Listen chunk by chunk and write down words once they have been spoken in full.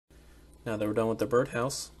Now that we're done with the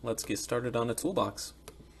birdhouse, let's get started on a toolbox.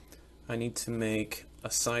 I need to make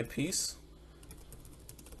a side piece,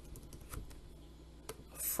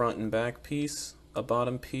 a front and back piece, a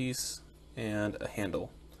bottom piece, and a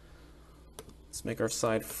handle. Let's make our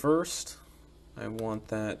side first. I want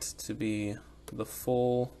that to be the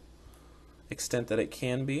full extent that it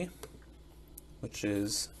can be, which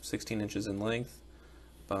is 16 inches in length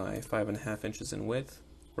by 5.5 inches in width.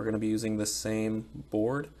 We're going to be using the same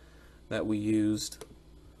board that we used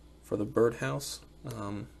for the birdhouse.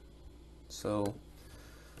 So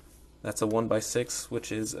that's a 1x6,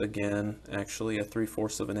 which is again actually a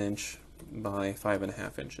 3/4 of an inch by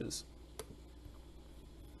 5.5 inches.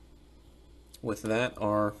 With that,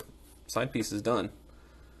 our side piece is done,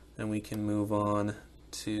 and we can move on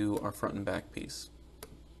to our front and back piece.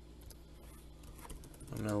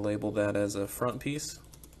 I'm going to label that as a front piece.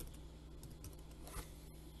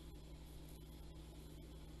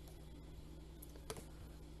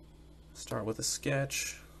 Start with a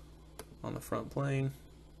sketch on the front plane.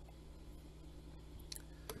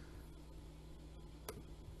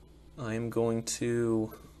 I am going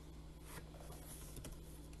to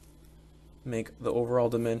make the overall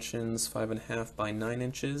dimensions 5.5 by 9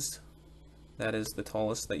 inches. That is the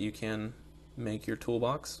tallest that you can make your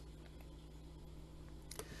toolbox.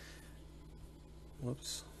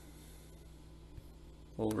 Whoops.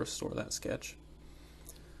 We'll restore that sketch.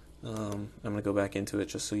 I'm going to go back into it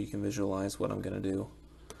just so you can visualize what I'm going to do.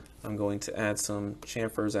 I'm going to add some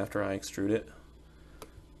chamfers after I extrude it,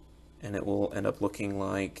 and it will end up looking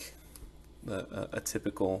like a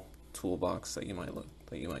typical toolbox that you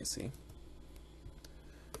might see.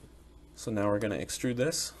 So now we're going to extrude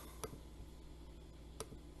this.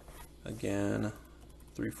 Again,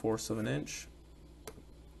 3/4 of an inch.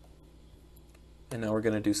 And now we're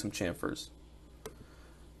going to do some chamfers.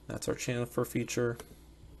 That's our chamfer feature.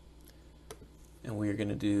 And we are going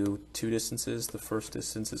to do two distances. The first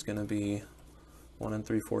distance is going to be 1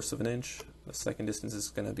 3/4 of an inch. The second distance is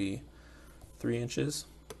going to be 3 inches.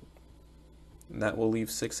 And that will leave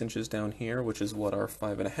 6 inches down here, which is what our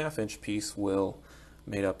 5.5 inch piece will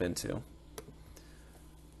made up into.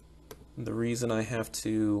 The reason I have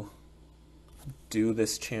to do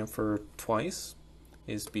this chamfer twice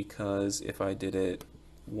is because if I did it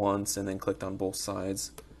once and then clicked on both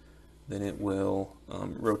sides, then it will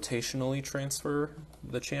rotationally transfer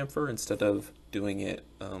the chamfer instead of doing it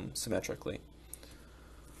symmetrically.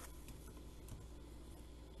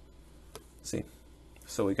 See,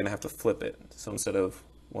 so we're going to have to flip it. So instead of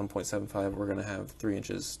 1.75, we're going to have 3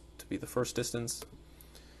 inches to be the first distance,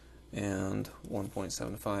 and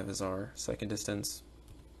 1.75 is our second distance.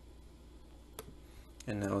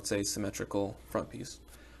 And now it's a symmetrical front piece.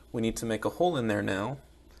 We need to make a hole in there now,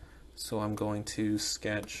 so I'm going to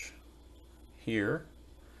sketch here,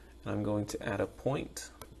 and I'm going to add a point.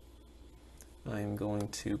 I'm going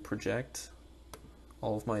to project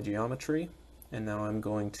all of my geometry, and now I'm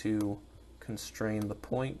going to constrain the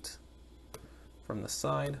point from the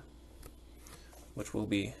side, which will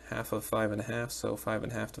be half of 5.5, so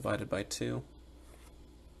 5.5 divided by 2.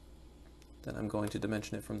 Then I'm going to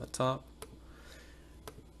dimension it from the top.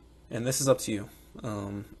 And this is up to you.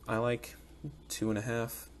 I like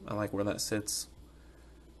 2.5. I like where that sits.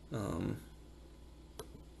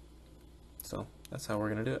 So that's how we're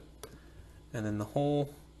going to do it. And then the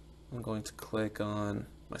hole, I'm going to click on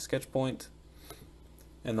my sketch point.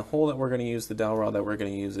 And the hole that we're going to use, the dowel rod that we're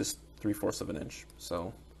going to use, is 3/4 of an inch.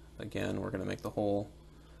 So again, we're going to make the hole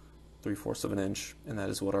 3/4 of an inch, and that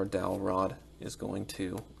is what our dowel rod is going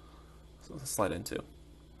to slide into.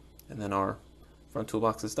 And then our front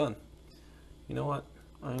toolbox is done. You know what?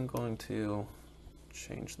 I'm going to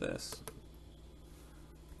change this.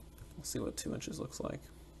 We'll see what 2 inches looks like.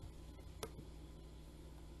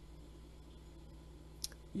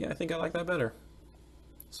 Yeah, I think I like that better.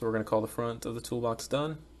 So we're going to call the front of the toolbox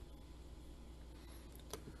done.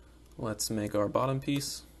 Let's make our bottom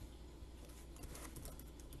piece.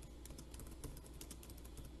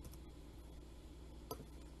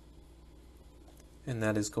 And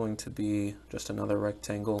that is going to be just another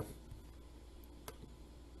rectangle.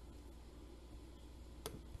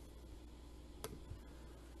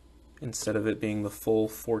 Instead of it being the full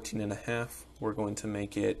 14.5, we're going to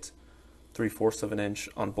make it 3/4 of an inch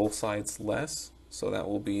on both sides less. So that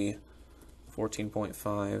will be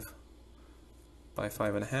 14.5 by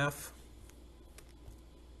 5.5.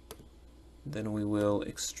 Then we will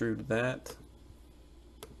extrude that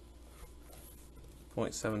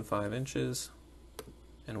 0.75 inches,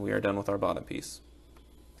 and we are done with our bottom piece.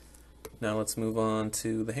 Now let's move on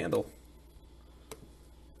to the handle.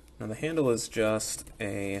 Now the handle is just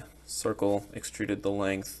a circle extruded the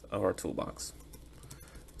length of our toolbox.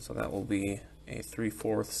 So that will be a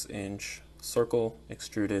 3/4 inch circle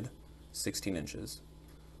extruded 16 inches.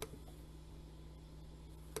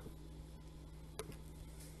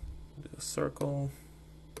 Do a circle.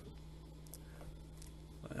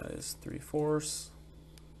 That is 3/4.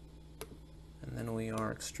 And then we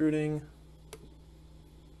are extruding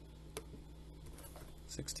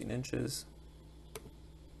 16 inches.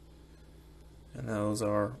 And those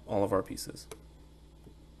are all of our pieces.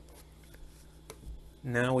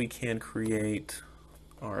 Now we can create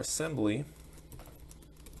our assembly.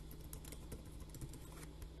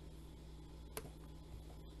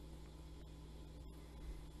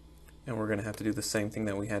 And we're going to have to do the same thing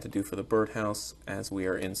that we had to do for the birdhouse. As we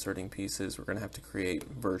are inserting pieces, we're going to have to create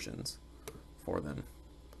versions for them.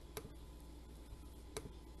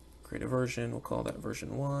 Create a version, we'll call that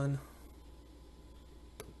version 1.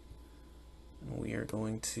 And we are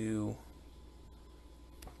going to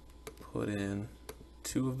put in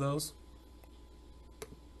 2 of those.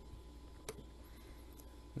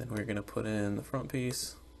 Then we're going to put in the front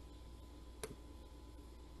piece,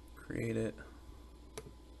 create it,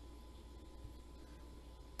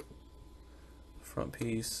 front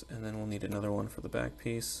piece, and then we'll need another one for the back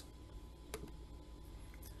piece.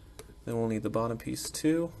 Then we'll need the bottom piece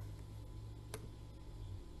too.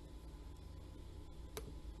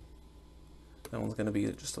 That one's going to be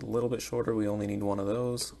just a little bit shorter, we only need one of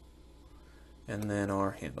those. And then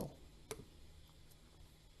our handle.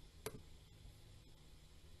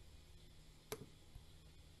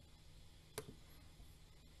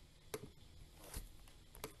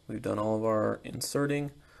 We've done all of our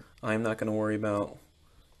inserting. I'm not going to worry about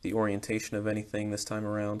the orientation of anything this time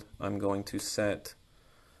around. I'm going to set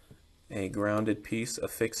a grounded piece, a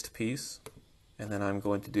fixed piece, and then I'm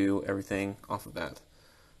going to do everything off of that.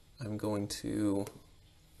 I'm going to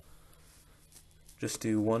just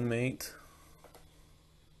do one mate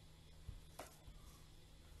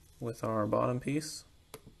with our bottom piece.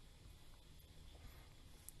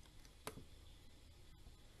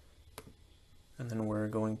 And then we're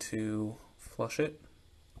going to flush it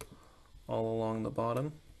all along the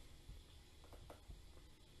bottom.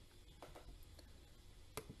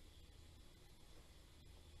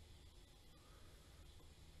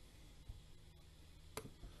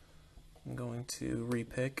 I'm going to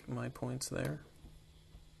repick my points there.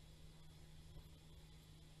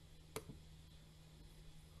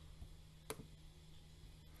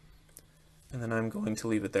 And then I'm going to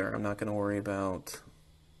leave it there. I'm not going to worry about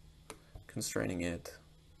constraining it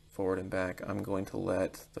forward and back. I'm going to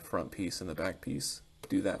let the front piece and the back piece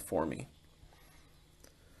do that for me.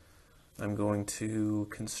 I'm going to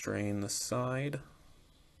constrain the side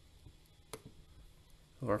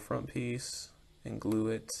of our front piece and glue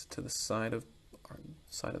it to the side of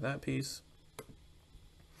that piece.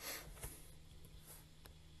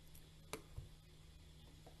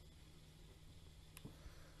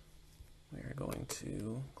 We are going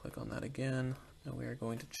to click on that again, and we are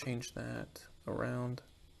going to change that around.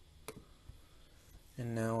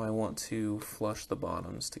 And now I want to flush the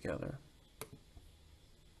bottoms together.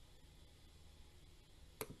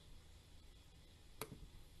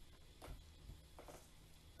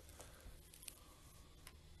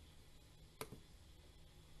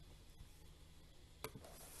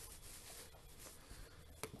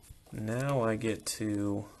 Now I get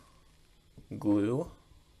to glue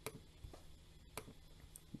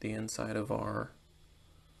the inside of our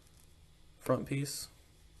front piece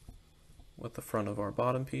with the front of our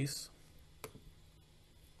bottom piece,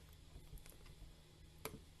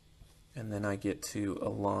 and then I get to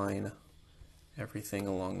align everything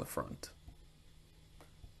along the front.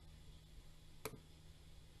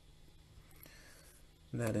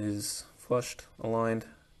 That is flushed, aligned,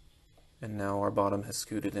 and now our bottom has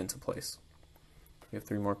scooted into place. We have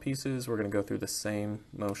 3 more pieces. We're going to go through the same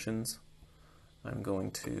motions. I'm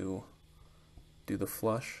going to do the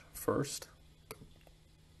flush first,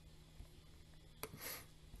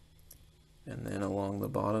 and then along the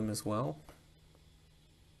bottom as well.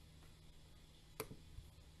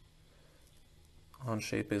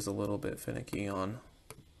 Onshape is a little bit finicky on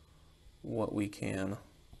what we can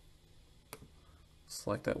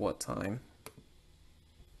select at what time.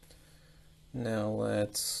 Now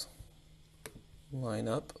let's line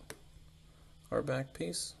up our back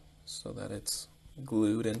piece so that it's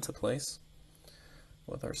glued into place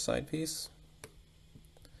with our side piece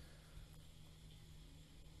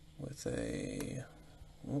with a,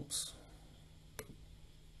 oops,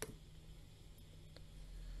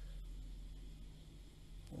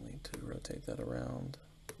 we'll need to rotate that around.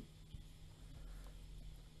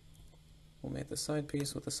 We'll make the side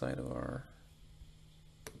piece with the side of our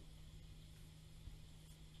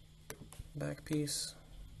back piece.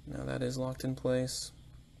 Now that is locked in place.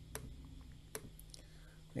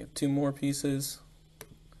 We have two more pieces.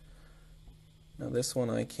 Now this one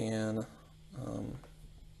I can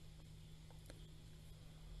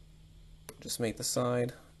just make the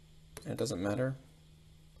side, and it doesn't matter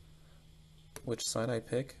which side I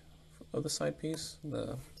pick of the side piece,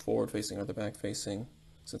 the forward facing or the back facing,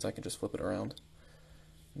 since I can just flip it around.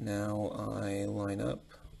 Now I line up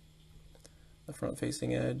the front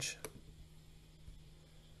facing edge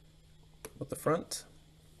with the front,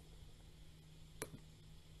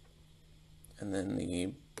 and then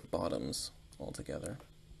the bottoms all together.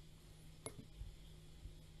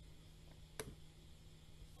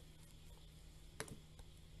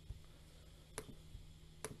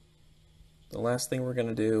 The last thing we're going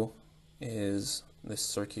to do is this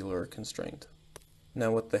circular constraint.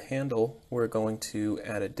 Now with the handle, we're going to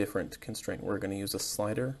add a different constraint. We're going to use a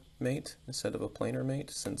slider mate instead of a planar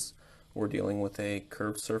mate, since we're dealing with a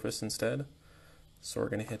curved surface instead. So we're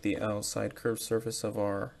going to hit the outside curved surface of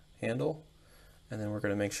our handle, and then we're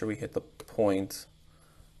going to make sure we hit the point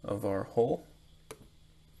of our hole,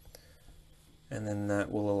 and then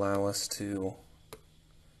that will allow us to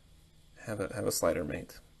have a slider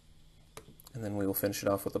mate. And then we will finish it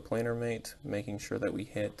off with a planar mate, making sure that we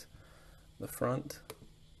hit the front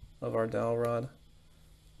of our dowel rod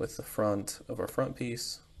with the front of our front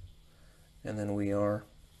piece, and then we are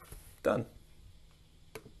done.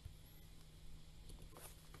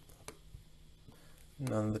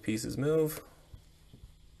 None of the pieces move.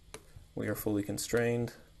 We are fully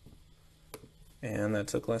constrained, and that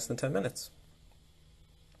took less than 10 minutes.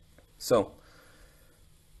 So,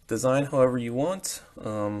 design however you want.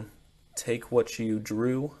 Take what you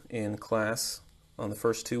drew in class on the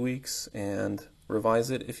first 2 weeks and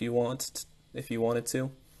revise it if you wanted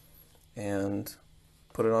to, and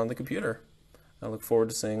put it on the computer. I look forward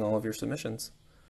to seeing all of your submissions.